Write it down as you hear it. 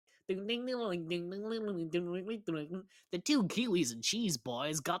two Kiwis and Cheese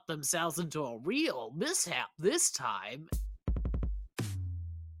boys got themselves into a real mishap this time.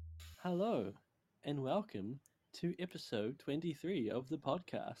 Hello, and welcome to episode 23 of the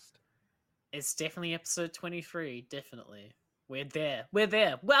podcast. It's definitely episode 23, definitely. We're there.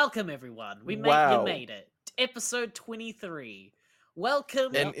 Welcome, everyone. You made it. Episode 23.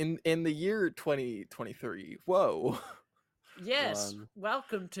 Welcome. And in the year 2023. Whoa. Yes,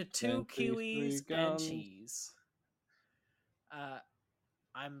 welcome to 2 2, 3, Kiwis and guns. Cheese.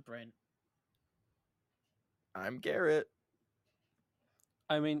 I'm Brent. I'm Garrett.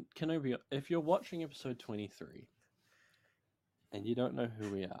 I mean, Kenobi, if you're watching episode 23 and you don't know who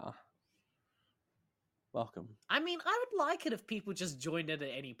we are, welcome. I mean, I would like it if people just joined in at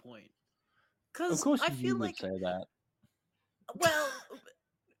any point. Of course, I feel would like say that. Well,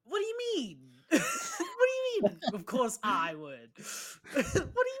 what do you mean? What do you mean? Of course I would. What do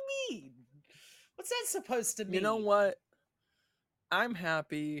you mean? What's that supposed to mean? You know what? I'm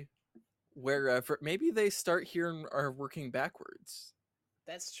happy wherever. Maybe they start here and are working backwards.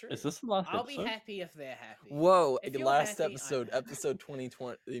 That's true. Is this the last I'll episode? be happy if they're happy. Whoa, If the you're last happy, episode, I'm happy. episode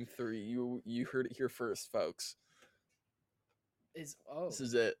 2023. You heard it here first, folks. This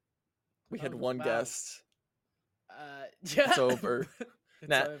is it. We had one wow. guest. Yeah. It's over. It's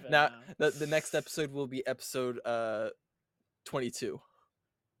now, over now. the next episode will be episode 22.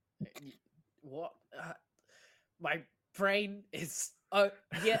 What? My brain is. Oh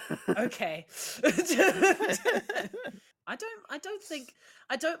yeah. Okay. I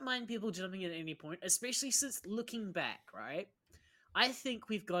don't mind people jumping in at any point, especially since looking back, right? I think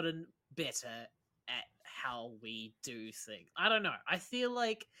we've gotten better at how we do things. I don't know. I feel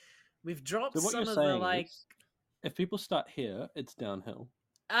like we've dropped So what some you're of the saying is, if people start here, it's downhill.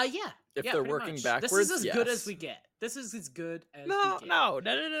 Yeah. If yeah, they're pretty working much. backwards, this is as good as yes. we get. This is as good as No. we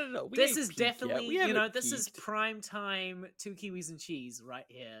get. We This ain't is peaked yet. definitely, We haven't this is peaked. prime time 2 Kiwis and Cheese right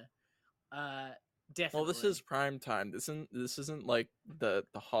here. Definitely. Well, this is prime time. This isn't like the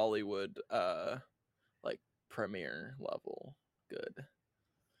Hollywood like premiere level good.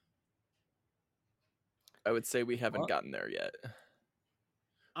 I would say we haven't What? gotten there yet.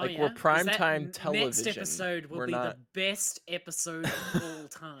 Oh, like, yeah? we're Is prime that time television. Next episode will We're be not- the best episode of all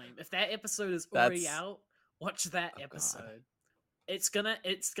time. If that episode is already That's- out, watch that Oh, episode. God. It's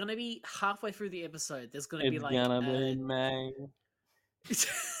gonna be halfway through the episode. There's gonna be It's like gonna be May.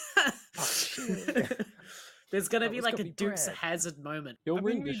 Oh, shit. there's gonna That be was like gonna a be Dukes Brad. Hazzard moment. Your I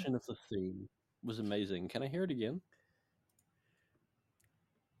mean, rendition of the theme was amazing. Can I hear it again?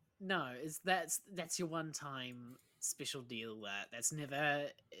 No, that's your one time special deal. That's never.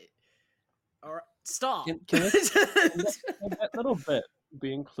 Or stop. Can that little bit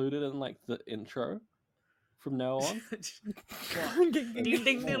be included in like the intro from now on? What? Ding, ding, ding,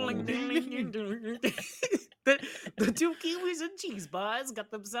 ding, ding, ding, ding. The 2 Kiwis and Cheese boys got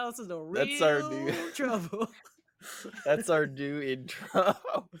themselves into real That's our new- trouble. That's our new intro.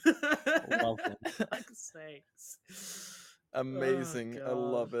 Welcome. Fuck's sakes. Amazing. I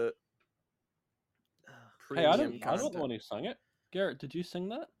love it. Hey, I'm Premium not the content. one who sung it. Garrett, did you sing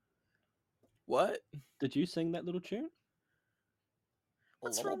that? What? Did you sing that little tune?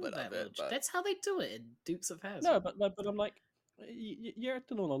 What's A little wrong with bit that? of it, but That's how they do it in Dukes of Hazzard. No, but I'm like, you're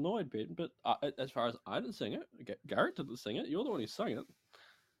acting all annoyed, Ben. But as far as I didn't sing it, Garrett didn't sing it. You're the one who sang it.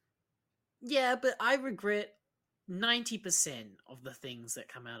 Yeah, but I regret 90% of the things that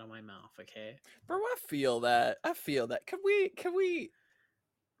come out of my mouth. Okay. bro, I feel that. Can we?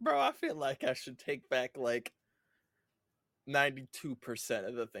 Bro, I feel like I should take back like 92%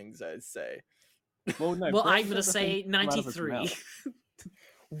 of the things I say. Well, no. Well, Brent I'm gonna said the say thing come out of his 93. mouth.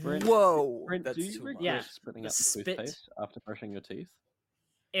 Brent- Whoa, Brent, that's do you too regret much. Yeah, spitting the out the spit. toothpaste after brushing your teeth?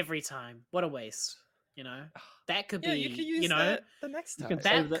 Every time. What a waste. You know? That could Yeah, be, you can use know, that the next You time. can That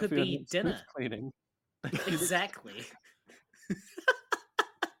save that could for your be next dinner. tooth cleaning. exactly.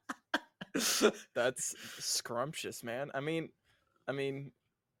 That's scrumptious, man. I mean,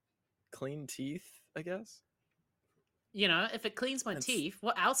 clean teeth, I guess. You know, if it cleans my That's- teeth,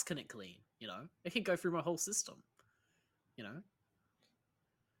 what else can it clean? You know? It can go through my whole system. You know?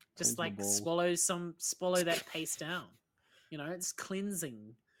 Just Cleans my like balls. swallow that paste down. You know, it's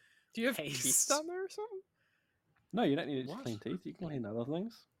cleansing. Do you have Paste. teeth down there or something? No, you don't need to What? clean teeth. You can clean other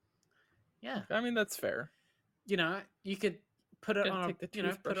things. Yeah. I mean, that's fair. You know, you could put it Gotta on take the a, you know,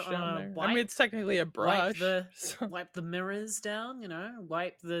 put toothbrush it down on a there. wipe. I mean, it's technically a brush. so- Wipe the mirrors down, you know,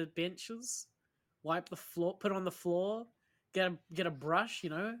 wipe the benches, wipe the floor, put on the floor, get a brush, you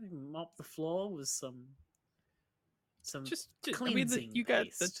know, mop the floor with some just I mean, cleansing you got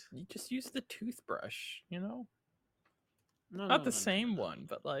the paste. you just use the toothbrush, you know. No, Not the same one,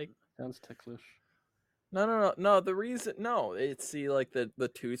 but like Sounds ticklish. no. The reason it's like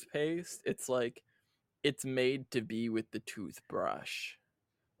the toothpaste. It's like it's made to be with the toothbrush.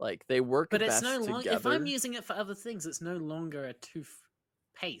 Like they work But it's best no longer. together. If I'm using it for other things, it's no longer a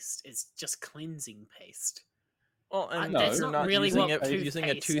toothpaste. It's just cleansing paste. Well, and that's you're not not really using what it using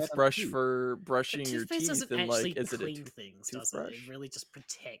a toothpaste- toothbrush for But brushing your toothpaste teeth, doesn't and actually like, is it a clean things, does it? toothbrush? It really just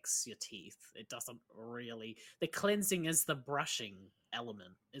protects your teeth. It doesn't really. The cleansing is the brushing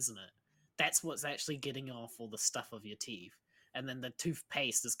element, isn't it? That's what's actually getting off all the stuff of your teeth. And then the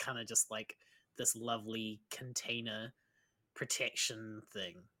toothpaste is kind of just like this lovely container protection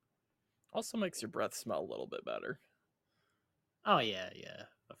thing. Also makes your breath smell a little bit better. Oh yeah.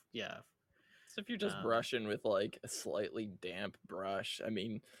 So if you're just brushing with like a slightly damp brush, I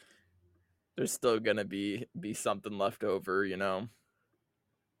mean, there's still gonna be something left over, you know.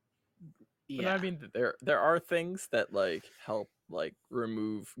 Yeah. But I mean, there are things that like help like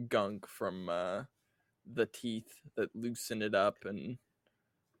remove gunk from the teeth, that loosen it up, and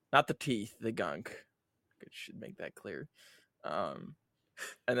not the teeth, the gunk. I should make that clear. And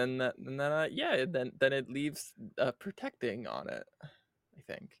then then it leaves protecting on it. I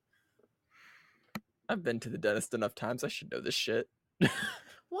think I've been to the dentist enough times. I should know this shit.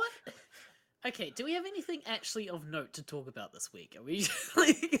 What? Okay, do we have anything actually of note to talk about this week? Are we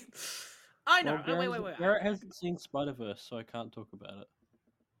like... I know. Well, Wait. Garrett hasn't seen Spider-Verse, so I can't talk about it.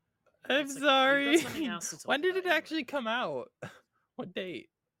 I'm It's okay. sorry. We've got something else to talk When did about it anyway. actually come out? What date?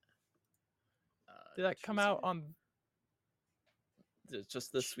 Did that come out Tuesday? on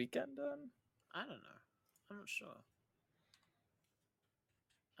just this weekend? I don't know. I'm not sure.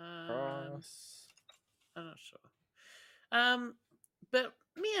 Cross. I'm not sure. But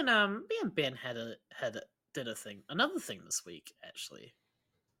me and Ben did a thing, another thing this week actually.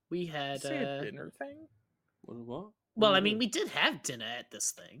 We had Say a dinner thing. What? Well, I mean, we did have dinner at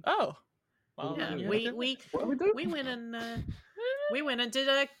this thing. Oh, well, Yeah, yeah. we What are we doing? we went and did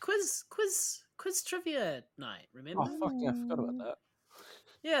a quiz trivia night. Remember? Oh fuck! Yeah, I forgot about that.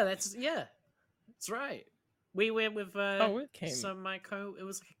 Yeah, that's right. We went with it came. some my it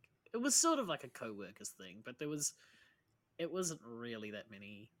was sort of like a co-workers thing, but it wasn't really that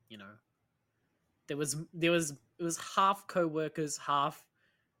many, you know. It was half co-workers, half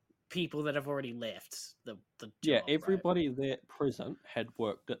people that have already left the job. Yeah, right? everybody there present had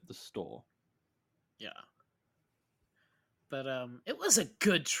worked at the store. Yeah. But it was a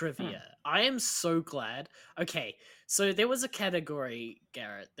good trivia. I am so glad. Okay, so there was a category,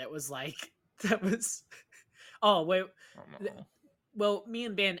 Garrett, that was like oh wait. Oh, no. Well, me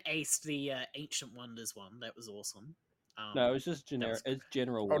and Ben aced the Ancient Wonders one. That was awesome. No, it was just generic. It's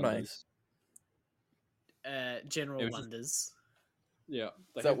general. Oh, wonders. nice. General It was just- Wonders. Yeah.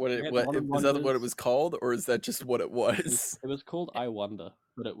 Is that what it was called, or is that just what it was? It was called I Wonder,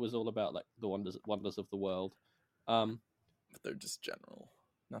 but it was all about like the wonders of the world. But they're just general,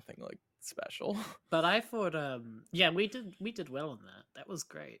 nothing like special. But I thought, yeah, we did well on that. That was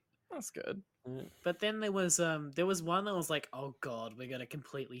great. That's good. But then there was one that was like, oh god, we're gonna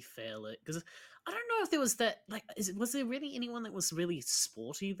completely fail it, because I don't know if there was that, like, was there really anyone that was really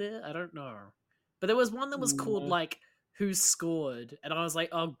sporty there? I don't know. But there was one that was called No. like who scored, and I was like,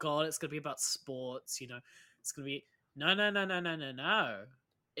 oh god, it's gonna be about sports, you know? It's gonna be no.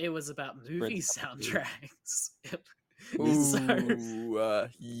 It was about movie soundtracks. Ooh,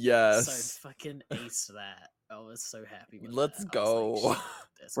 yes. So fucking ace that. I was so happy with Let's that. I was go. like,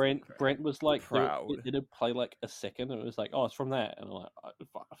 "That's gonna be Brent was like, Proud. It'd play like a second, and it was like, oh, it's from that, and I'm like,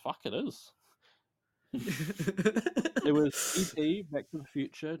 fuck, it is. great." It was E.T., Back to the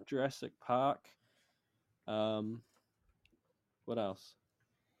Future, Jurassic Park. What else?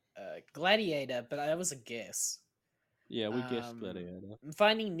 Gladiator, but that was a guess. Yeah, we guessed Um, Gladiator.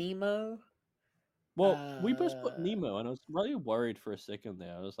 Finding Nemo. Well, we both put uh, Nemo, and I was really worried for a second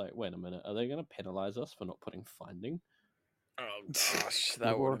there. I was like, wait a minute, are they going to penalize us for not putting Finding? Oh gosh,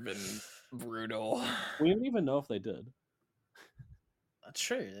 that would have been brutal. We don't even know if they did.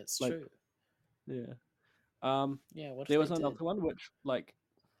 True, that's Like, true. Yeah. Yeah, what if There was they another did? one which, like,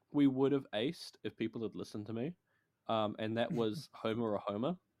 we would have aced if people had listened to me, and that was Homer or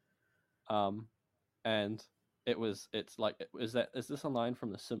Homer. And it's like, is this a line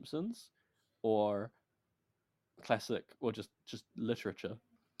from The Simpsons, or classic, or just literature?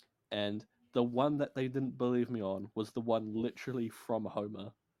 And the one that they didn't believe me on was the one literally from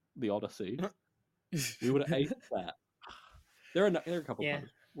Homer, The Odyssey. We would have aced that. There are a couple Yeah. times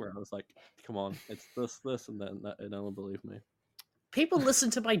where I was like, come on, it's this, and then that, no one believed me. People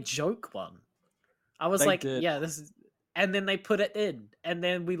listened to my joke one. I was They like, did. yeah, this is, and then they put it in, and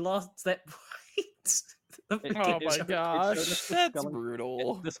then we lost that point. It, Oh it my showed- it showed gosh, us the that's spelling-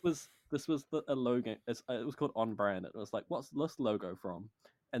 brutal. This was a logo. It was called On Brand. It was like, what's this logo from?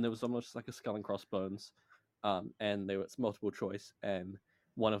 And there was almost like a skull and crossbones, and there was multiple choice, and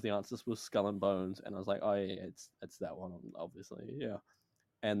one of the answers was skull and bones, and I was like, oh yeah, it's that one, obviously, yeah.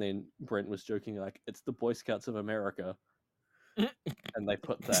 And then Brent was joking like, it's the Boy Scouts of America, and they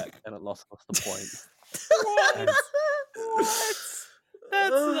put that, and it lost us the point. What? What?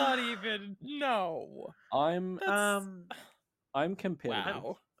 That's not even no. I'm That's competitive.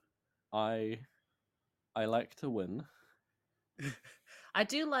 wow. I like to win. I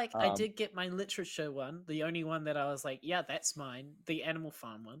do like. I Um, did get my literature one, the only one that I was like, yeah, that's mine. The Animal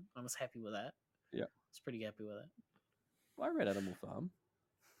Farm one, I was happy with that. Yeah. I was pretty happy with it. I read Animal Farm.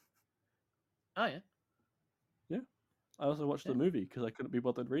 Oh yeah. I also watched the Yeah. movie because I couldn't be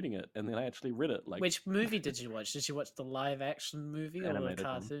bothered reading it, and then I actually read it. Like, Which movie did you watch? Did you watch the live action movie or the Animated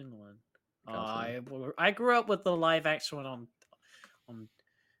one. cartoon one? Oh, Cartoon. I grew up with the live action one on on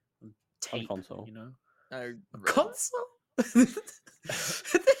tape. console? You know, I a read, console. There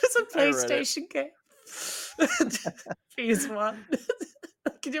was a I read it. PlayStation game. PS1.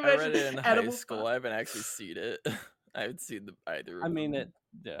 Can you I imagine? read it in high Animal school. Farm? I haven't actually seen it. I haven't seen either. I of mean, them.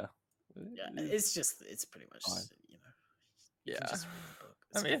 yeah. Yeah, it's pretty much Fine. you know. You can Yeah. just read the book.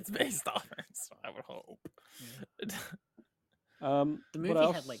 I mean, it's based off it, so I would hope. The what movie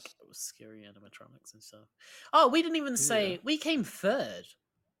else? had like scary animatronics and stuff. Oh, we didn't even say Yeah. we came third,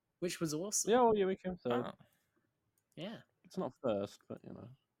 which was awesome. Yeah, well, yeah, we came third. Oh. Yeah. It's not first, but you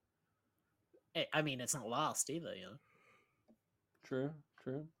know, I mean, it's not last either. You know,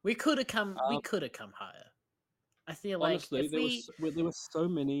 true. we could have come. We Um, could have come higher. I feel like Honestly, if there was so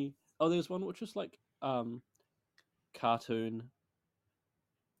many. Oh, there's one which was like cartoon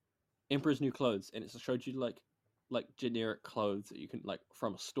Emperor's New Clothes, and it showed you like generic clothes that you can like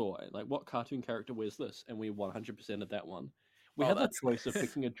from a store. Like, what cartoon character wears this? And we 100% of that one. We Oh, had the that's choice of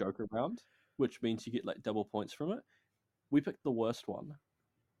picking a Joker round, which means you get like double points from it. We picked the worst one.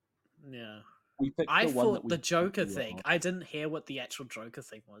 yeah. We picked I the one that thought we the Joker didn't thing. want. I didn't hear what the actual Joker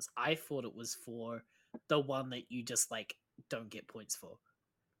thing was. I thought it was for the one that you just like don't get points for.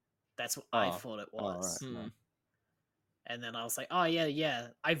 That's what I Oh. thought it Oh, was. right. No. And then I was like, oh yeah.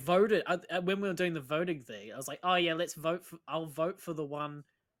 I voted when we were doing the voting thing. I was like, oh yeah, let's vote for. I'll vote for the one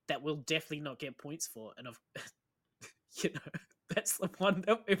that we'll definitely not get points for. And you know, that's the one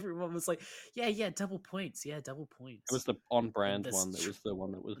that everyone was like, yeah, double points. Yeah, double points. It was the on-brand this one. That was the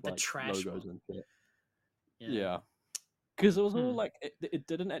one that was the like trash logos one. and shit. Yeah. Because it was all Hmm. like it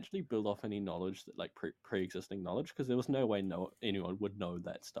didn't actually build off any knowledge that like pre-existing knowledge, because there was no way anyone would know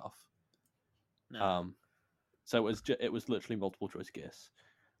that stuff. No. So it was literally multiple choice guess.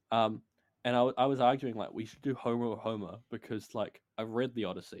 And I was arguing like we should do Homer or Homer, because like I've read the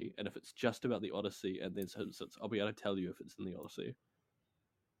Odyssey, and if it's just about the Odyssey and then Simpsons, I'll be able to tell you if it's in the Odyssey.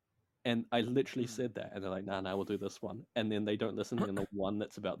 And I literally said that, and they're like, nah, we'll do this one. And then they don't listen in the one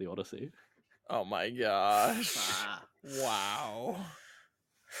that's about the Odyssey. Oh my gosh! Ah. Wow.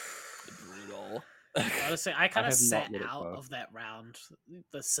 Brutal. Honestly, I kind of have not sat let it out go. of that round,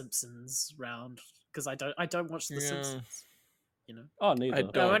 the Simpsons round, because I don't watch the Yeah. Simpsons. You know, Oh, neither. I I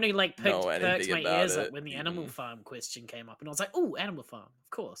don't only like know perked anything my about ears up it, when the Animal even. Farm question came up, and I was like, "Oh, Animal Farm, of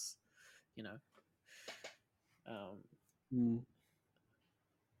course." You know,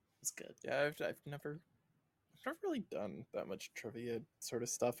 it's good. Yeah, I've never really done that much trivia sort of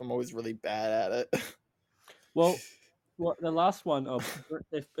stuff. I'm always really bad at it. Well, the last one,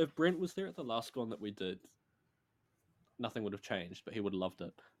 if Brent was there at the last one that we did, nothing would have changed, but he would have loved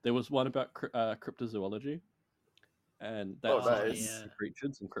it. There was one about cryptozoology, and that Oh, was nice.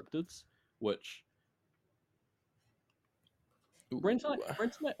 creatures and cryptids, which Ooh. Brent and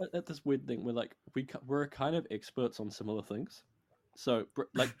I at this weird thing where like we're kind of experts on similar things. So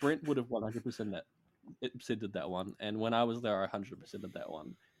like Brent would have 100% said that one, and when I was there, I 100% did that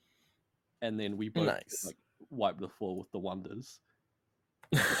one, and then we both Nice. like wiped the floor with the wonders.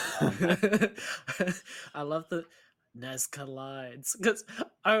 I love the Nez collides because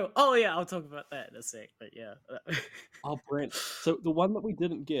oh yeah, I'll talk about that in a sec. But yeah, Oh, Brent. So the one that we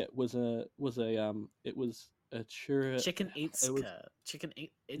didn't get was a chicken eats it was- chicken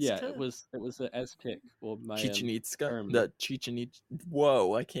eat. yeah, it was an Aztec or Mayan Chichen Itza. pyramid. The Chichen Itza.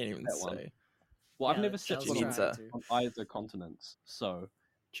 Whoa, I can't even That one. say. Well, I've Yeah, never I set was one Chichen trying Itza. to. on either continents, so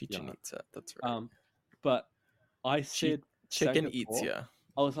Chichen Yeah. Itza. That's right. but I said Chicken Sankator. Itza.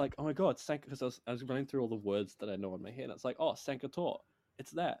 I was like, oh my god, because I was running through all the words that I know in my head. And it's like, oh, Sankator.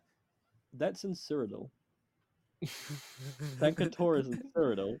 It's that. That's in Cyrodiil. Sankator is in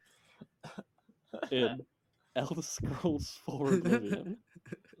Cyrodiil in Elder Scrolls 4 Oblivion.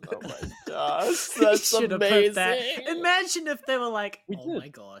 Oh my gosh, You that's should have put that. amazing. Imagine if they were like, We "Oh did. my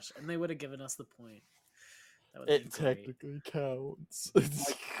gosh," and they would have given us the point. That would have It been great. technically counts.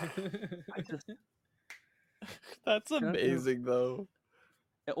 I just That's don't know. amazing, though.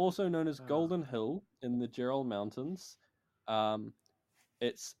 Also known as Ah. Golden Hill in the Gerald Mountains.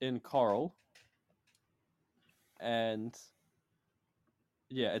 It's in Coral, and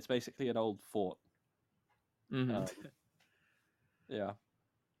yeah, it's basically an old fort. Mhm. Yeah.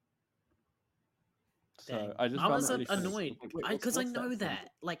 So Dang. I just I found was that really funny. annoyed Like, wait, because I what's know from?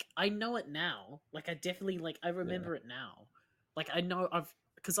 that. Like, I know it now. Like, I definitely like. I remember it now. Like, I know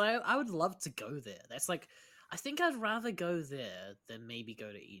because I would love to go there. That's like, I think I'd rather go there than maybe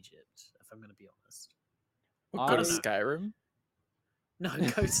go to Egypt. If I'm gonna be honest. What, go to I don't know. Skyrim? No,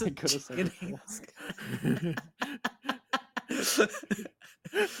 go to Go to chicken Singapore.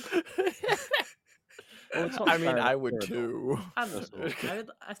 Well, it's not I mean, Skyrim, I it's would Paradise. too. I First don't of know. all.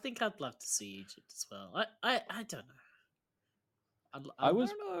 I think I'd love to see Egypt as well. I don't know. I was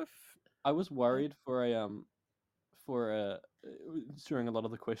I don't know if I was worried for a during a lot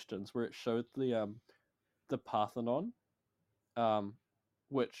of the questions where it showed the Parthenon,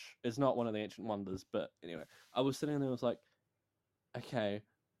 which is not one of the ancient wonders, but anyway, I was sitting there and was like, okay,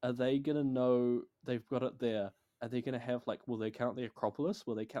 are they gonna know they've got it there? Are they gonna have like, will they count the Acropolis?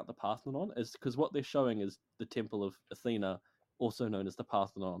 Will they count the Parthenon? Is because what they're showing is the Temple of Athena, also known as the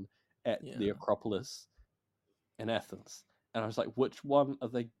Parthenon, at the Yeah. Acropolis in Athens. And I was like, which one are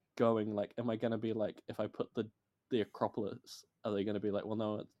they going? Like, am I gonna be like, if I put the Acropolis, are they gonna be like, well,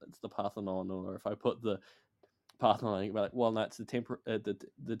 no, it's the Parthenon? Or if I put the Parthenon, I can be like, well, no, it's the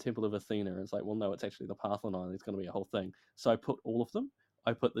Temple of Athena. And it's like, well, no, it's actually the Parthenon. It's gonna be a whole thing. So I put all of them.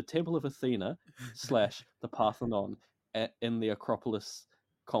 I put the Temple of Athena / the Parthenon in the Acropolis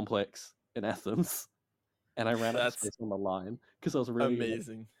complex in Athens, and I ran out of That's space on the line because I was really like,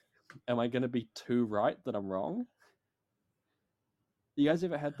 amazing. am I going to be too right that I'm wrong? You guys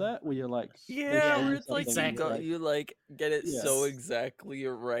ever had that where you're like, they Yeah, show where you it's like something and you're exactly. you like get it Yeah. so exactly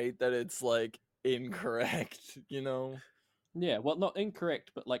right that it's like incorrect, you know? yeah, well, not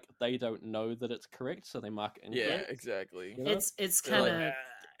incorrect, but like they don't know that it's correct, so they mark it Yeah, incorrect. exactly. You know? It's They're kind like, of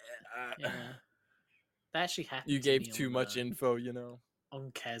yeah. That actually happened. you to gave me too on, much info, you know?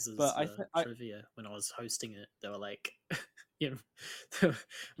 on Kaz's But I think trivia when I was hosting it. They were like, you know,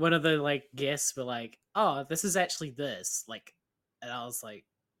 one of the like guests were like, "Oh, this is actually this." Like, and I was like,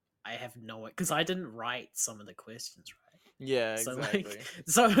 I have no, because I didn't write some of the questions right. Yeah, So exactly. like,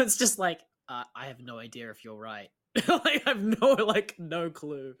 so it's just like, I have no idea if you're right. Like, I have no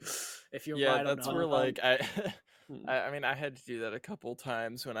clue if you're Yeah, right or that's not. where like Hmm. I mean I had to do that a couple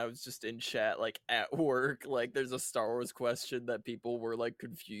times when I was just in chat like at work. Like there's a Star Wars question that people were like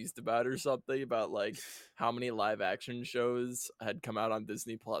confused about or something about like how many live action shows had come out on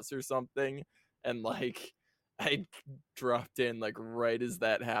Disney Plus or something, and like I dropped in like right as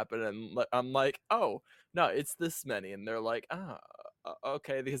that happened, and I'm like, oh no, it's this many, and they're like,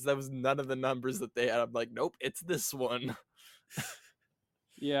 okay, because that was none of the numbers that they had. I'm like, nope, it's this one.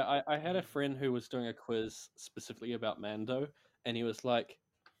 yeah, I had a friend who was doing a quiz specifically about Mando, and he was like,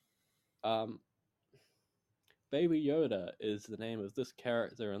 um, Baby Yoda is the name of this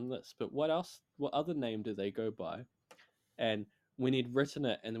character in this, but what else? What other name do they go by? And when he'd written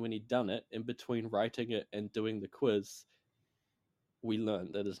it and when he'd done it, in between writing it and doing the quiz, we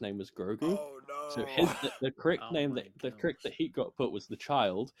learned that his name was Grogu. Oh So no. the correct Oh name my the correct gosh. that he got put was the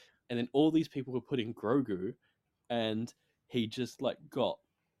child, and then all these people were putting Grogu, and he just like got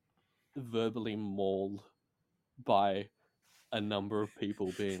verbally mauled by a number of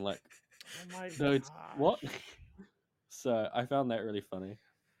people being like, Oh my no, it's gosh. what? So I found that really funny.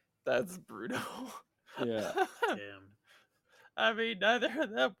 That's brutal. Yeah. Damn. I mean, neither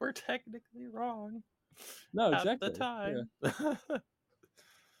of them were technically wrong No, half the exactly. time. Yeah.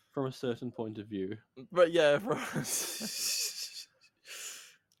 From a certain point of view. But yeah,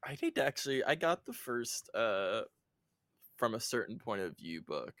 I need to actually. I got the first from a certain point of view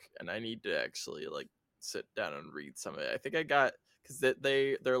book, and I need to actually like sit down and read some of it. I think I got because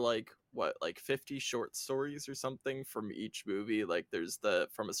they're like what, like 50 short stories or something from each movie. Like there's the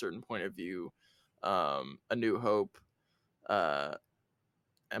from a certain point of view, A New Hope, uh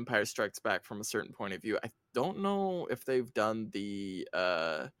Empire Strikes Back from a certain point of view. I don't know if they've done the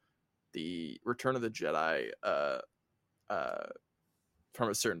Return of the Jedi uh from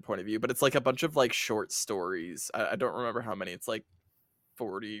a certain point of view, but it's like a bunch of like short stories. I don't remember how many. It's like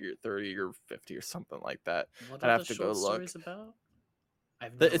 40 or 30 or 50 or something like that. What I'd are have the to go short look. stories about? I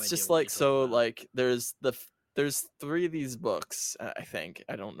have no It's idea just what like you're talking so about. like there's there's 3 of these books, I think.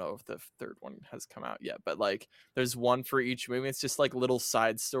 I don't know if the third one has come out yet, but like there's one for each movie. It's just like little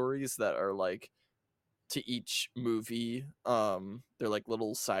side stories that are like to each movie. They're like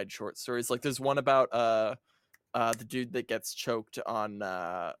little side short stories. Like there's one about the dude that gets choked on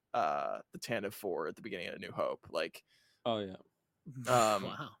the Tantive 4 at the beginning of A New Hope. Like Oh yeah.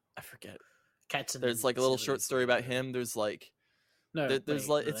 Wow. I forget. Captain There's like a little short Antilles, story about him. There's like No, there's wait,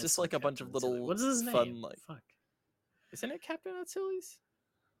 like no, it's that's just not like a bunch Captain of Antilles. little What is his fun name? like. Fuck. Isn't it Captain Antilles?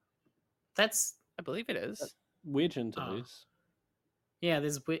 That's I believe it is. Wedge Antilles. yeah.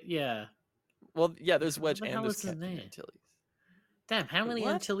 Yeah. Well, yeah, there's What Wedge the and hell there's is his Captain name? Antilles. Damn, how Wait, many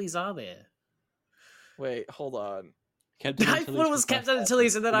what? Antilles are there? Wait, hold on. Captain I Antilles thought it was my Captain favourite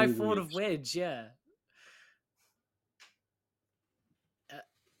Antilles, and then I movie thought of actually. Wedge. Yeah.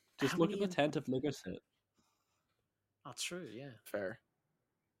 Just How look at many the Tantive Lego set. Oh, true. Yeah. Fair.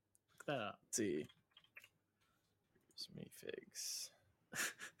 Look that up. Let's see. Figs.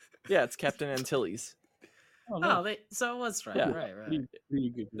 Yeah, it's Captain Antilles. Oh, Oh, nice. so it was right. Yeah. Right. Pretty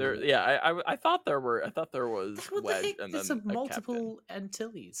good. There, movie. yeah, I thought there was What the Wedge heck? and There's then a a multiple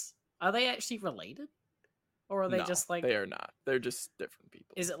Antilles. Are they actually related, or are captain. they No, just like? they are not. They're just different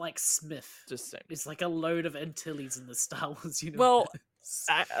people. Is it like Smith? Just same. It's like a load of Antilles in the Star Wars universe. Well,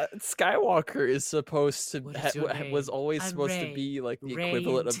 Skywalker is supposed to What is your name? was always I'm supposed to Rey. be like the Rey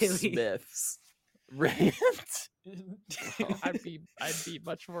equivalent of Antilles. Smith. Rand. I'd be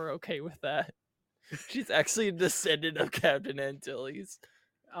much more okay with that. She's actually a descendant of Captain Antilles.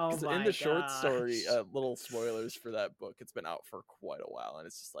 Oh my In the short story, gosh. little spoilers for that book. It's been out for quite a while, and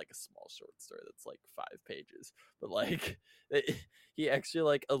it's just like a small short story that's like 5 pages. But like, he actually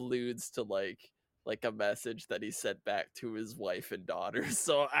like alludes to like a message that he sent back to his wife and daughter.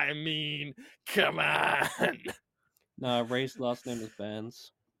 So I mean, come on. Nah, Ray's last name is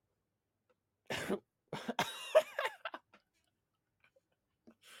Vance.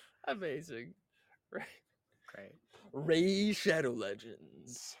 Amazing. Right. Great. Ray Shadow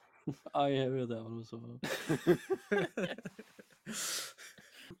Legends. Oh yeah, I heard that one as well.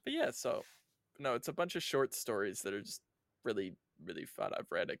 But yeah, so no, it's a bunch of short stories that are just really, really fun.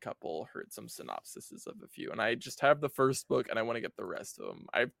 I've read a couple, heard some synopsises of a few, and I just have the first book and I want to get the rest of them.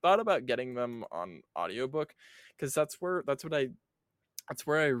 I've thought about getting them on audiobook because that's where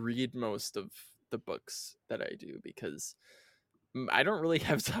I read most of the books that I do, because I don't really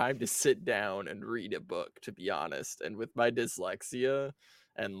have time to sit down and read a book, to be honest. And with my dyslexia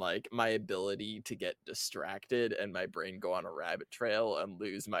and like my ability to get distracted and my brain go on a rabbit trail and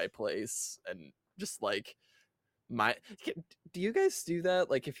lose my place, and just like do you guys do that?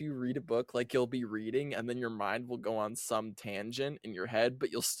 Like if you read a book, like you'll be reading and then your mind will go on some tangent in your head,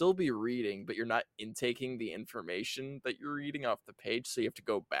 but you'll still be reading, but you're not intaking the information that you're reading off the page, so you have to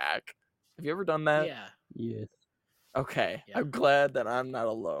go back. Have you ever done that? Yeah. Yes. Okay, Yeah. I'm glad that I'm not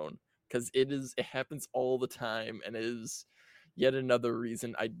alone, because it happens all the time, and it is yet another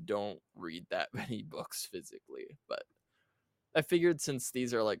reason I don't read that many books physically. But I figured since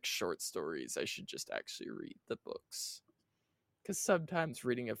these are like short stories, I should just actually read the books, because sometimes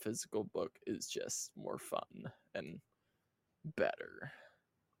reading a physical book is just more fun and better.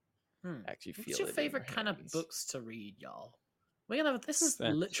 Actually, What's feel your it in favorite kind of hands. books to read, y'all? We're gonna. This is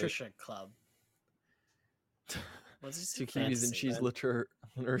Fantasy. literature club. What's this? 2Kiwis and Cheese Fantasy.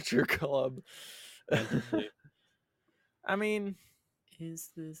 literature club. Fantasy. I mean, Is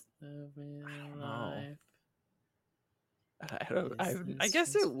this the real know. life? I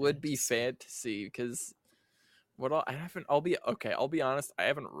guess it would be fantasy, because I'll be honest, I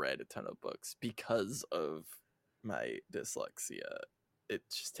haven't read a ton of books because of my dyslexia. It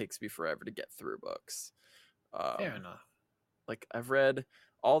just takes me forever to get through books. Fair enough. Like I've read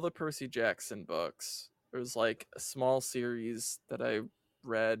all the Percy Jackson books. There was like a small series that I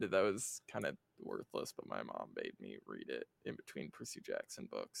read that was kind of worthless, but my mom made me read it in between Percy Jackson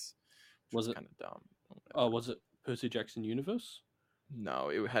books. Was it kind of dumb? Oh, was it Percy Jackson Universe? No,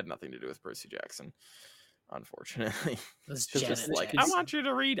 it had nothing to do with Percy Jackson, unfortunately. That's It's Janet just like, I Jackson. want you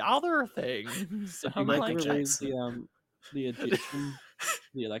to read other things. Did I'm you guys Michael ever read Jackson. the Egyptian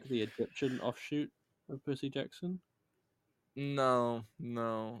the Egyptian offshoot of Percy Jackson? No.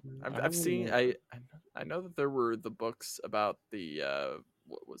 I I've seen. haven't I know that there were the books about the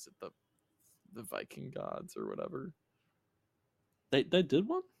what was it, the Viking gods or whatever. They did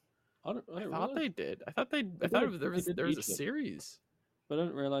one. I I didn't thought they realize, did. I thought there did was a Egypt. series. but I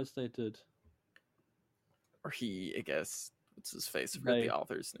didn't realize they did. Or he, I guess, what's his face? I forget They- the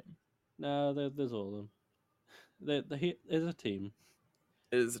author's name. No, there's all of them. There's a team.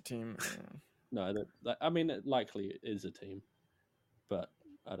 It is a team. Yeah. No, I mean, it likely is a team, but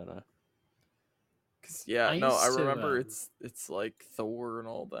I don't know. Because is. Yeah, I no, I used to, remember it's like Thor and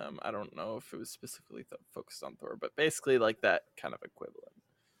all them. I don't know if it was specifically focused on Thor, but basically like that kind of equivalent.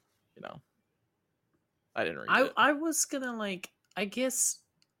 You know, I didn't read it. I was gonna like, I guess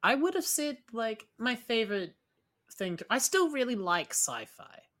I would have said like my favorite thing. I still really like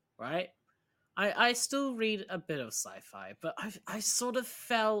sci-fi, right? I still read a bit of sci-fi, but I sort of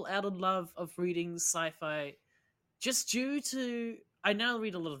fell out of love of reading sci-fi just due to I now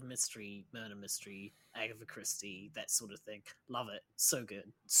read a lot of mystery, murder mystery, Agatha Christie, that sort of thing. Love it, so good,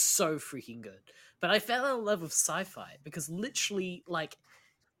 so freaking good. But I fell out of love with sci-fi because literally, like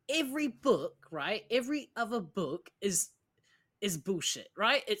every book, right? Every other book is bullshit,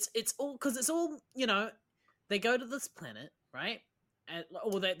 right? It's all because it's all they go to this planet, right? And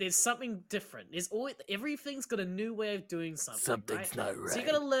or there's something different. There's always everything's got a new way of doing something, right? Something's not So you right.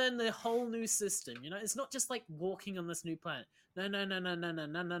 got to learn the whole new system. It's not just like walking on this new planet. No, no, no, no, no, no,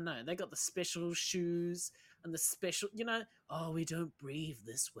 no, no, no. They got the special shoes and the special. Oh, we don't breathe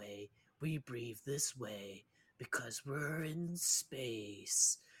this way. We breathe this way because we're in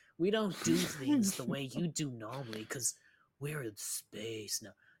space. We don't do things the way you do normally because we're in space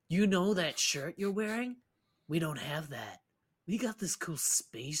now. You know that shirt you're wearing? We don't have that. We got this cool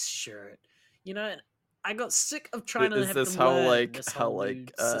space shirt. And I got sick of trying to Is have this to how learn this how whole new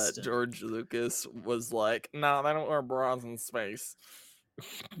system. George Lucas was like, no, they don't wear bras in space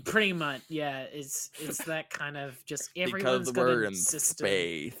Pretty much, yeah. It's that kind of just everyone's because got we're a in system.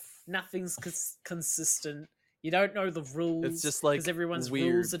 space. Nothing's consistent. You don't know the rules. It's just like because everyone's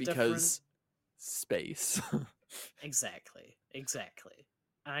weird rules are different. because space. Exactly.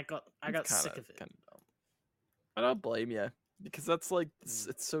 I got It's sick of it. Kinda dumb. I don't blame you because that's like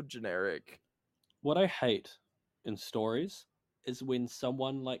it's so generic. What I hate in stories is when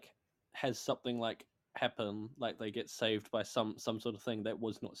someone like has something like happen, like they get saved by some sort of thing that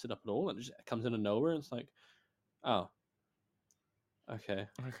was not set up at all, and it just comes out of nowhere. And it's like, oh, okay,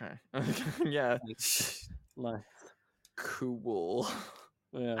 Okay. Yeah. like Cool.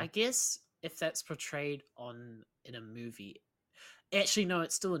 yeah, I guess if that's portrayed in a movie, actually no,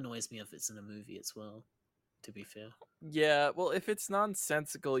 it still annoys me if it's in a movie as well. To be fair, Yeah, well, if it's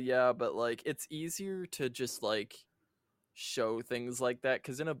nonsensical, yeah, but like it's easier to just like show things like that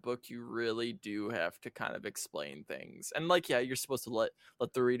because in a book you really do have to kind of explain things, and like yeah, you're supposed to let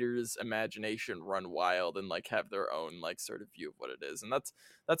the reader's imagination run wild and like have their own like sort of view of what it is, and that's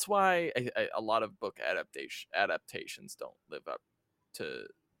why a lot of book adaptations don't live up to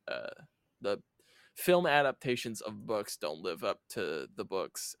the film adaptations of books don't live up to the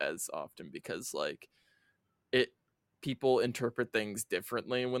books as often because like it people interpret things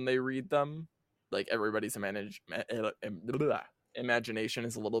differently when they read them. Like everybody's imagination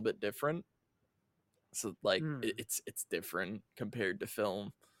is a little bit different, so like it's different compared to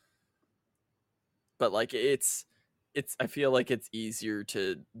film. But like it's I feel like it's easier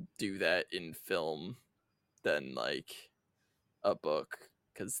to do that in film than like a book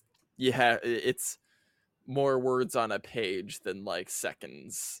because it's more words on a page than like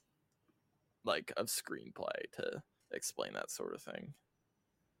seconds like of screenplay to explain that sort of thing.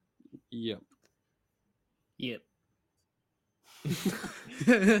 yep. Yep.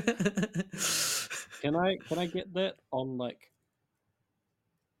 Can I get that on like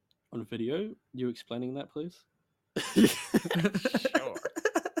on video? You explaining that, please, Sure.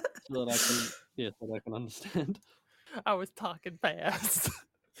 so that I can understand. I was talking fast.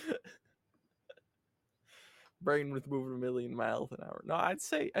 Brain was moving a million miles an hour. No, I'd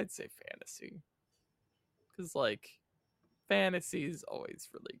say fantasy. Cause like fantasy is always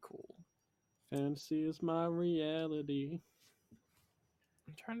really cool. Fantasy is my reality.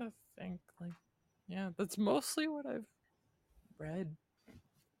 I'm trying to think like yeah, that's mostly what I've read. I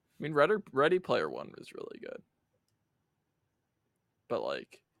mean Ready Player One was really good. But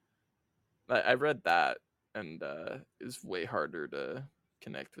like I read that and it was way harder to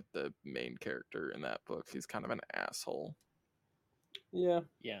connect with the main character in that book. He's kind of an asshole. Yeah.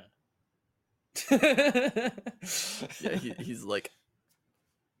 Yeah. Yeah, he's like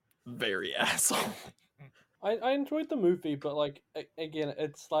very asshole. I enjoyed the movie, but like again,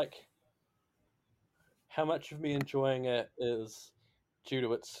 it's like how much of me enjoying it is due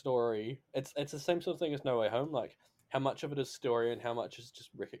to its story. It's the same sort of thing as No Way Home. Like how much of it is story and how much is just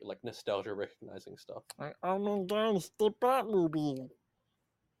like nostalgia, recognizing stuff. I'm against the Batmobile.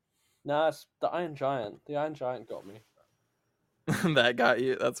 Nah, it's the Iron Giant. The Iron Giant got me. That got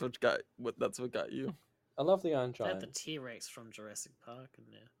you. That's what got you. I love the Iron They had Giant. the T-Rex from Jurassic Park in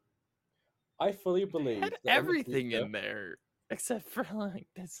there. I fully believe Had that in the everything future- in there except for like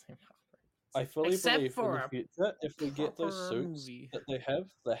Disney. I fully Except believe in for the a future, if we get those proper suits movie. that they have,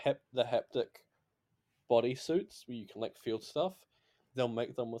 the haptic bodysuits where you can like feel stuff. They'll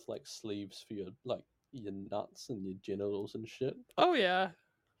make them with like sleeves for your nuts and your genitals and shit. Oh yeah.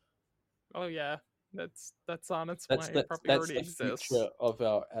 That's on its That's way. that's Probably that's already the exists. future of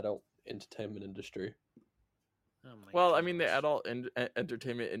our adult entertainment industry. Oh my Well, I mean, the gosh. adult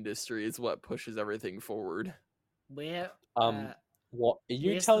entertainment industry is what pushes everything forward. Where What are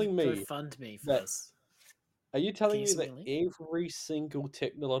you where's telling the me? GoFundMe for that- this? Are you telling you me send me that a link? every single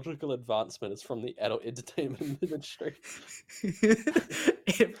technological advancement is from the adult entertainment industry?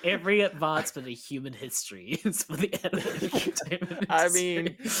 Every advancement in human history is for the entertainment I industry.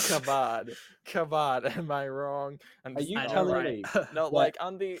 mean, come on, am I wrong? Are you I know, telling right? me No, that? like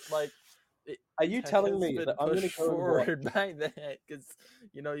on the like. Are you Tech telling has me been that I'm going to pushed go and watch? forward by that because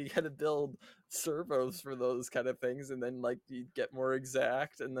you got to build servos for those kind of things, and then like you get more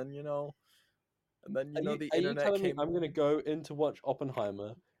exact, and then the Are you internet telling me came. I'm going to go in to watch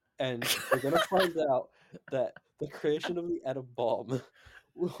Oppenheimer, and we're going to find out that the creation of the atom bomb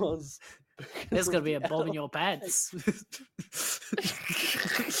was There's because gonna of be the a bomb in atom. your pants.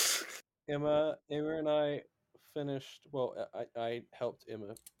 Emma and I finished. Well, I helped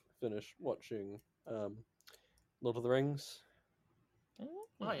Emma finish watching Lord of the Rings.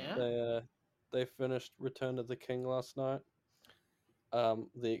 Oh yeah. They finished Return of the King last night,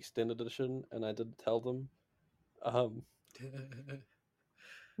 the extended edition, and I didn't tell them. Um,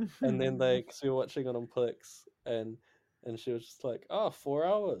 and then cause we were watching it on Plex, and she was just like, "Oh, 4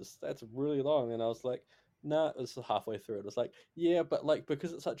 hours. That's really long." And I was like, "Nah." It was halfway through. It was like, "Yeah, but like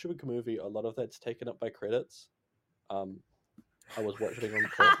because it's such a big movie, a lot of that's taken up by credits." Um, I was watching on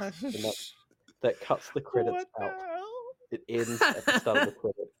Plex, and that cuts the credits What the out. hell? It ends at the start of the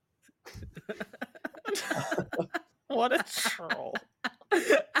credits. What a troll!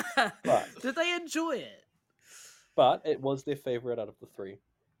 Did they enjoy it? But it was their favorite out of the three.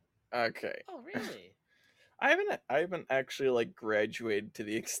 Okay, Oh really? I haven't actually like graduated to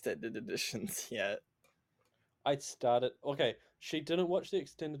the extended editions yet. I started. Okay, she didn't watch the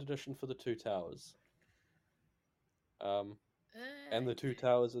extended edition for the Two Towers. And the Two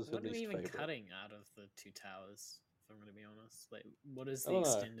Towers is her What are we least even favorite. cutting out of the Two Towers? If I'm going to be honest, like, what is I the don't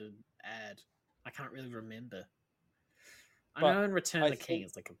know. extended ad? I can't really remember. I But know in Return I of the King, think-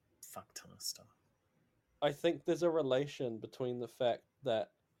 it's like a fuck ton of stuff. I think there's a relation between the fact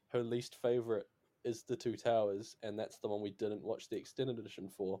that her least favorite is the Two Towers, and that's the one we didn't watch the extended edition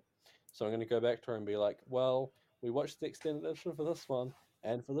for. So I'm going to go back to her and be like, "Well, we watched the extended edition for this one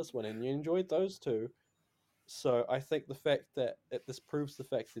and for this one, and you enjoyed those two. So I think the fact that this proves the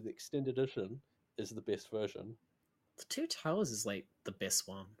fact that the extended edition is the best version. The Two Towers is like the best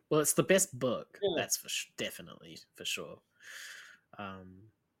one. Well, it's the best book. Yeah. That's definitely for sure.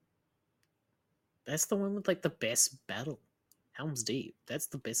 That's the one with like the best battle. Helm's Deep. That's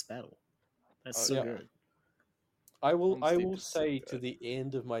the best battle. That's Oh, so yeah. good. I will Helm's Deep will is so say to good. the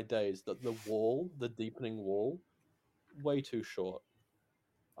end of my days that the deepening wall, way too short.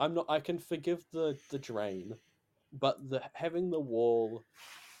 I can forgive the drain, but having the wall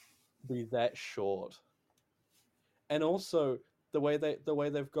be that short, and also the way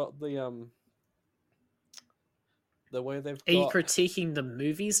they've got the way they've Are you got critiquing the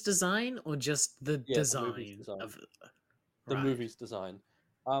movie's design or just the the movie's design design. of The right? movie's design.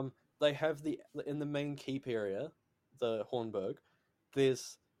 They have in the main keep area, the Hornburg.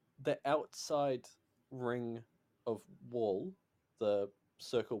 There's the outside ring of wall, the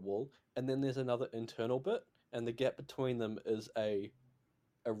circle wall, and then there's another internal bit, and the gap between them is a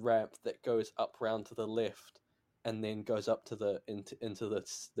ramp that goes up round to the left, and then goes up to into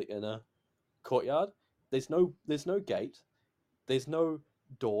the inner courtyard. There's no gate. There's no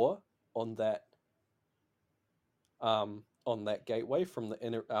door on that gateway from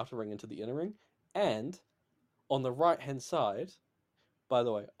the outer ring into the inner ring, and on the right hand side. By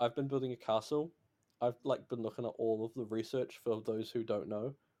the way, I've been building a castle. I've like been looking at all of the research for those who don't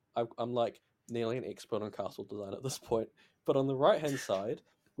know. I'm like nearly an expert on castle design at this point. But on the right hand side,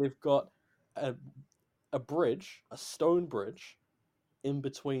 they've got a bridge, a stone bridge, in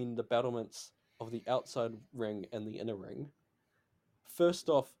between the battlements of the outside ring and the inner ring. First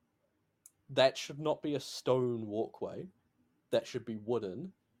off, that should not be a stone walkway. That should be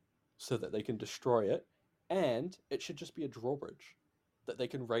wooden, so that they can destroy it, and it should just be a drawbridge that they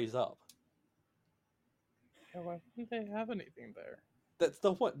can raise up. Yeah, why wouldn't they have anything there? That's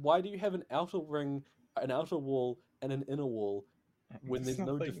the point. Why do you have an outer ring, an outer wall, and an inner wall when there's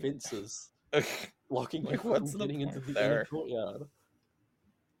no nothing- defenses blocking you Like, from what's the getting into point the there? inner courtyard?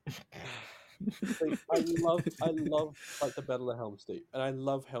 See, I love like the Battle of Helm's Deep, and I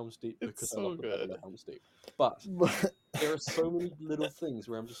love Helm's Deep It's because I so love the Battle good. of Helm's Deep. But But there are so many little things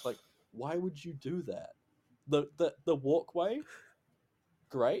where I'm just like, why would you do that? the walkway,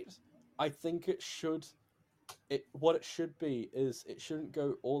 great. I think what it should be is it shouldn't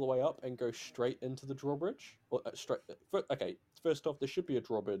go all the way up and go straight into the drawbridge. Or okay, first off, there should be a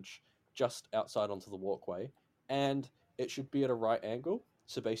drawbridge just outside onto the walkway, and it should be at a right angle.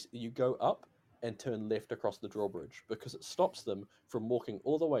 So basically, you go up and turn left across the drawbridge because it stops them from walking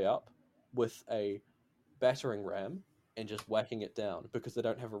all the way up with a battering ram and just whacking it down because they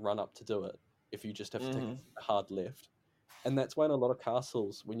don't have a run up to do it. If you just have to take a hard left. And that's why in a lot of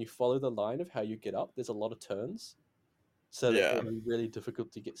castles, when you follow the line of how you get up, there's a lot of turns. So that it'll be really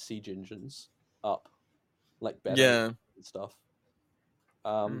difficult to get siege engines up, like batteries and stuff.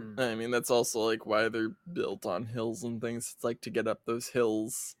 I mean, that's also like why they're built on hills and things. It's like to get up those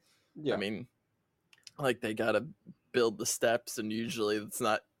hills. Yeah. I mean, like they gotta build the steps, and usually it's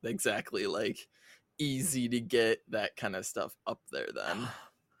not exactly like easy to get that kind of stuff up there then.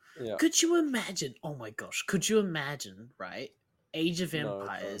 Yeah. Could you imagine? Oh my gosh! Could you imagine? Right, Age of No,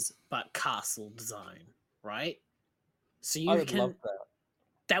 Empires, but castle design. Right. So I you would love that.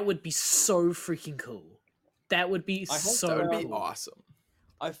 That would be so freaking cool. That would be so that would be cool. awesome.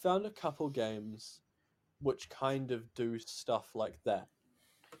 I found a couple games which kind of do stuff like that.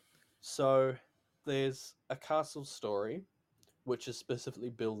 So there's a castle story, which is specifically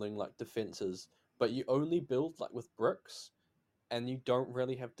building like defenses, but you only build like with bricks, and you don't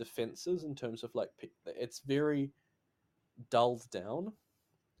really have defenses in terms of like it's very dulled down.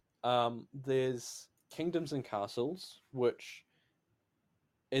 There's Kingdoms and Castles, which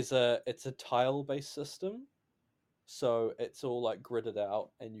is it's a tile based system, so it's all like gridded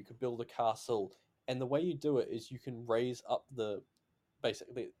out, and you can build a castle. And the way you do it is you can raise up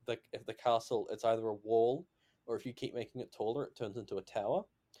basically if the castle, it's either a wall, or if you keep making it taller, it turns into a tower,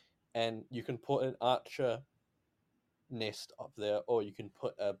 and you can put an archer nest up there, or you can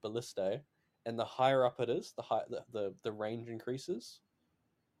put a ballista, and the higher up it is, the higher the range increases.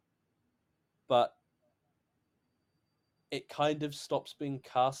 But it kind of stops being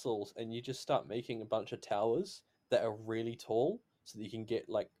castles, and you just start making a bunch of towers that are really tall, so that you can get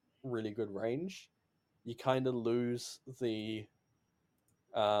like really good range. You kind of lose the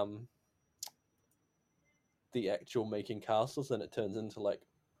actual making castles, and it turns into like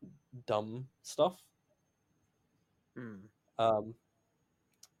dumb stuff.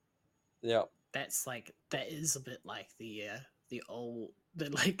 Yeah, that is a bit like the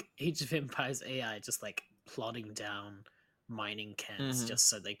like Age of Empires AI just like plotting down mining camps just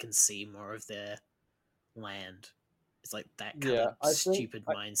so they can see more of their land. It's like that kind of stupid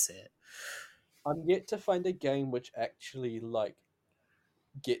mindset. I'm yet to find a game which actually like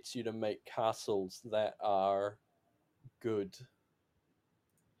gets you to make castles that are good.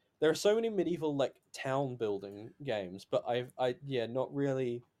 There are so many medieval like town building games, but not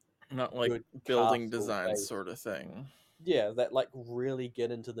really, not like good building design sort of thing. Yeah, that like really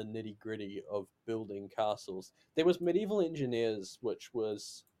get into the nitty gritty of building castles. There was Medieval Engineers, which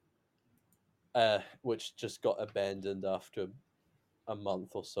just got abandoned after a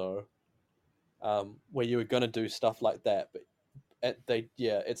month or so, where you were gonna do stuff like that, but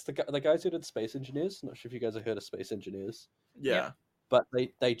it's the guys who did Space Engineers. Not sure if you guys have heard of Space Engineers. Yeah, but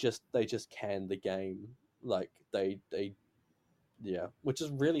they just canned the game, like which is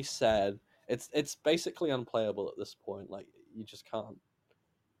really sad. It's basically unplayable at this point. Like you just can't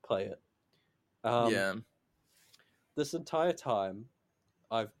play it. This entire time,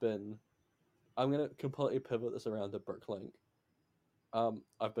 I'm gonna completely pivot this around to Bricklink.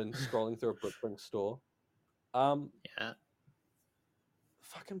 I've been scrolling through a Bricklink store.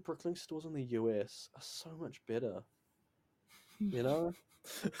 Fucking Bricklink stores in the US are so much better. You know?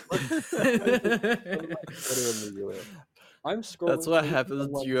 I'm scrolling. That's what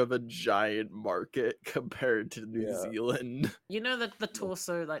happens. You have a giant market compared to New Zealand. You know that the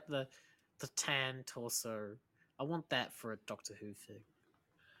torso, like the tan torso. I want that for a Doctor Who thing.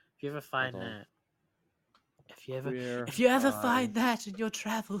 If you ever find that, if you ever find that in your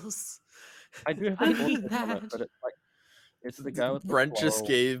travels, I do have I need that. but it's the guy with Brent just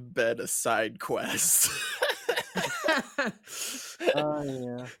gave Ben a side quest.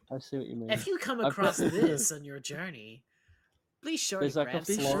 Yeah, I see what you mean. If you come across this on your journey, please show it.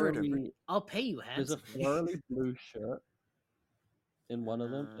 I'll pay you handsomely. There's a florally blue shirt in one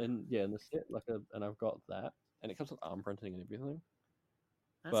of them, in the set, and I've got that, and it comes with arm printing and everything.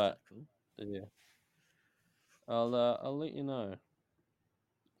 That's cool. Yeah, I'll let you know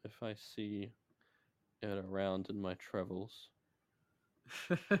if I see it around in my travels.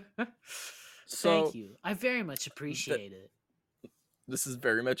 Thank you. I very much appreciate it. This is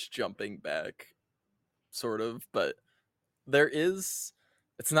very much jumping back, sort of, but it's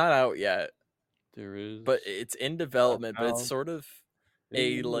not out yet, There is. but it's in development. But it's house sort of in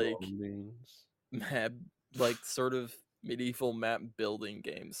a New like Orleans. map, like sort of medieval map building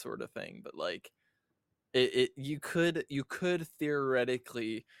game sort of thing. But like you could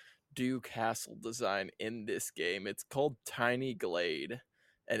theoretically do castle design in this game. It's called Tiny Glade,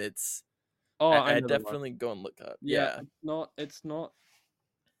 and it's Oh, I I know the one. definitely go and look up. Yeah, Yeah. it's not.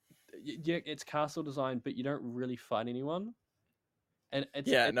 Yeah, it's castle design, but you don't really fight anyone. And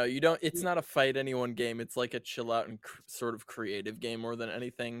No, you don't. It's not a fight anyone game. It's like a chill out and sort of creative game more than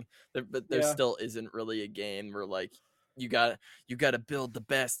anything. But there Yeah. still isn't really a game where like you got to build the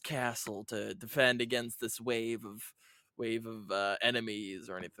best castle to defend against this wave of enemies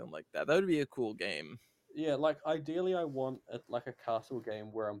or anything like that. That would be a cool game. Yeah, like ideally, I want like a castle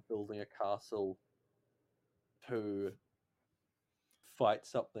game where I'm building a castle to fight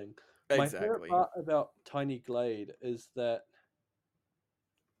something. My favorite Exactly. part about Tiny Glade is that.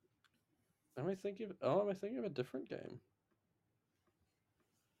 Am I thinking of a different game?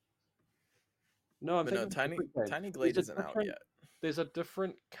 No, I'm But no, thinking of a different game. Tiny Glade isn't out yet. There's a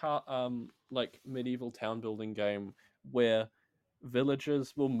different like medieval town building game where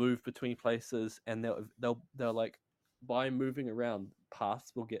villagers will move between places, and they'll like, by moving around,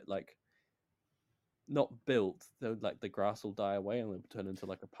 paths will get like not built. They'll like, the grass will die away and they'll turn into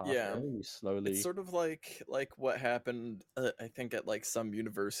like a path. Yeah. And you slowly. It's sort of like what happened, I think, at like some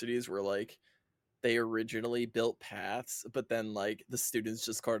universities where like they originally built paths, but then like the students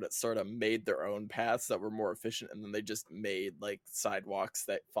just sort of made their own paths that were more efficient, and then they just made like sidewalks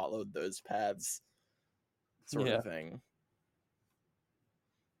that followed those paths, sort of thing.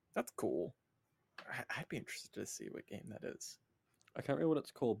 That's cool. I'd be interested to see what game that is. I can't remember what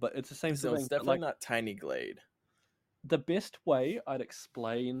it's called, but it's the same So thing. it's definitely not Tiny Glade. The best way I'd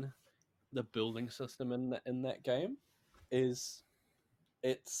explain the building system in that game is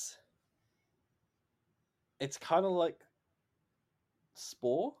it's kind of like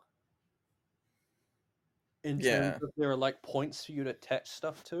Spore, in terms of there are like points for you to attach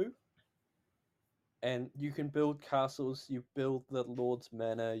stuff to, and you can build castles. You build the Lord's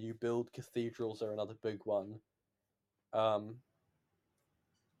Manor. You build cathedrals are another big one.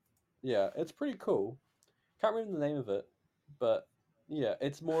 Yeah, it's pretty cool. Can't remember the name of it, but yeah,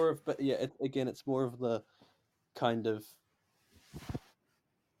 it's more of. But yeah, it's more of the kind of.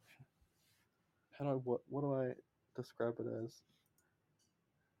 What do I describe it as?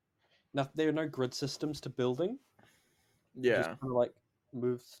 Now, there are no grid systems to building. You just kind of like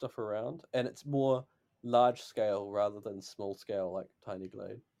move stuff around, and it's more large scale rather than small scale like Tiny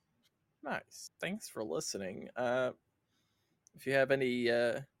Glade. Nice. Thanks for listening. If you have any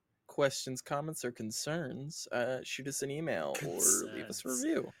questions, comments, or concerns, shoot us an email or leave us a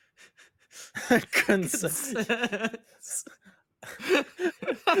review. Concerns.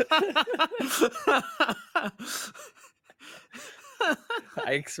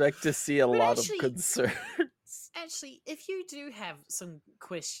 I expect to see a lot of concerns. Actually, if you do have some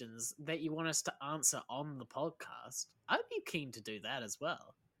questions that you want us to answer on the podcast, I'd be keen to do that as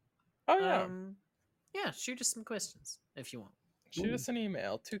well. Oh, yeah. Yeah, shoot us some questions if you want. Shoot us an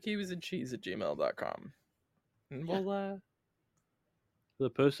email, 2Kiwis&Cheese@gmail.com. And we'll, The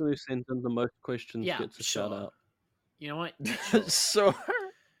person who sends in the most questions gets a shout out. You know what? Sure.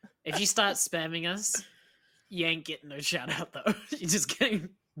 If you start spamming us, you ain't getting no shout out though. You're just getting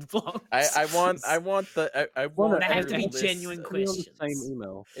blocked. I want They have to be genuine questions. On the same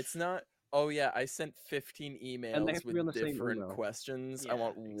email. It's not. Oh yeah, I sent 15 emails with different questions. Yeah, I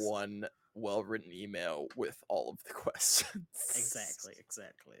want one well-written email with all of the questions. Exactly.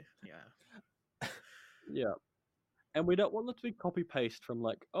 Yeah. Yeah. And we don't want them to be copy-paste from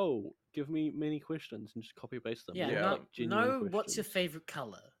like, oh, give me many questions and just copy-paste them. Yeah, no, what's your favorite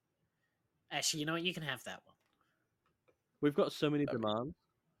color? Actually, you know what? You can have that one. We've got so many demands.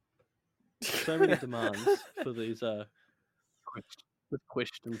 So many demands for these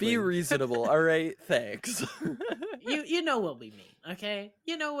questions. Be reasonable, all right? Thanks. You know what we mean, okay?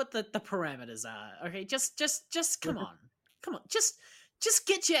 You know what the parameters are, okay? Just come on, just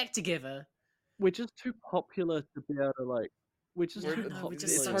get your act together. We're just too popular to be able to like. It's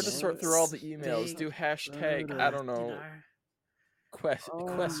hard to sort through all the emails. Do hashtag, I don't know,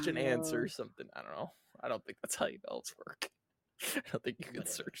 question answer something. I don't know. I don't think that's how emails work. I don't think you can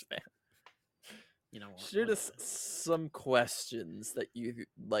search that. You know what? Shoot us some questions that you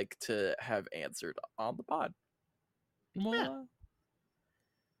like to have answered on the pod. We'll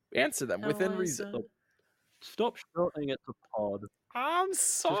answer them within reason. Stop shortening it to pod. I'm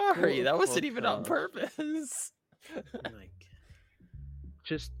sorry, that wasn't even on purpose.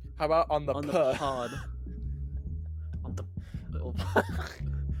 Just how about on the pod? On the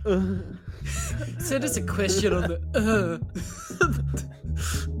Send us a question on the.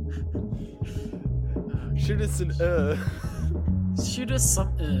 Shoot us an Shoot us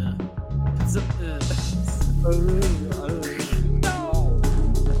some. Some.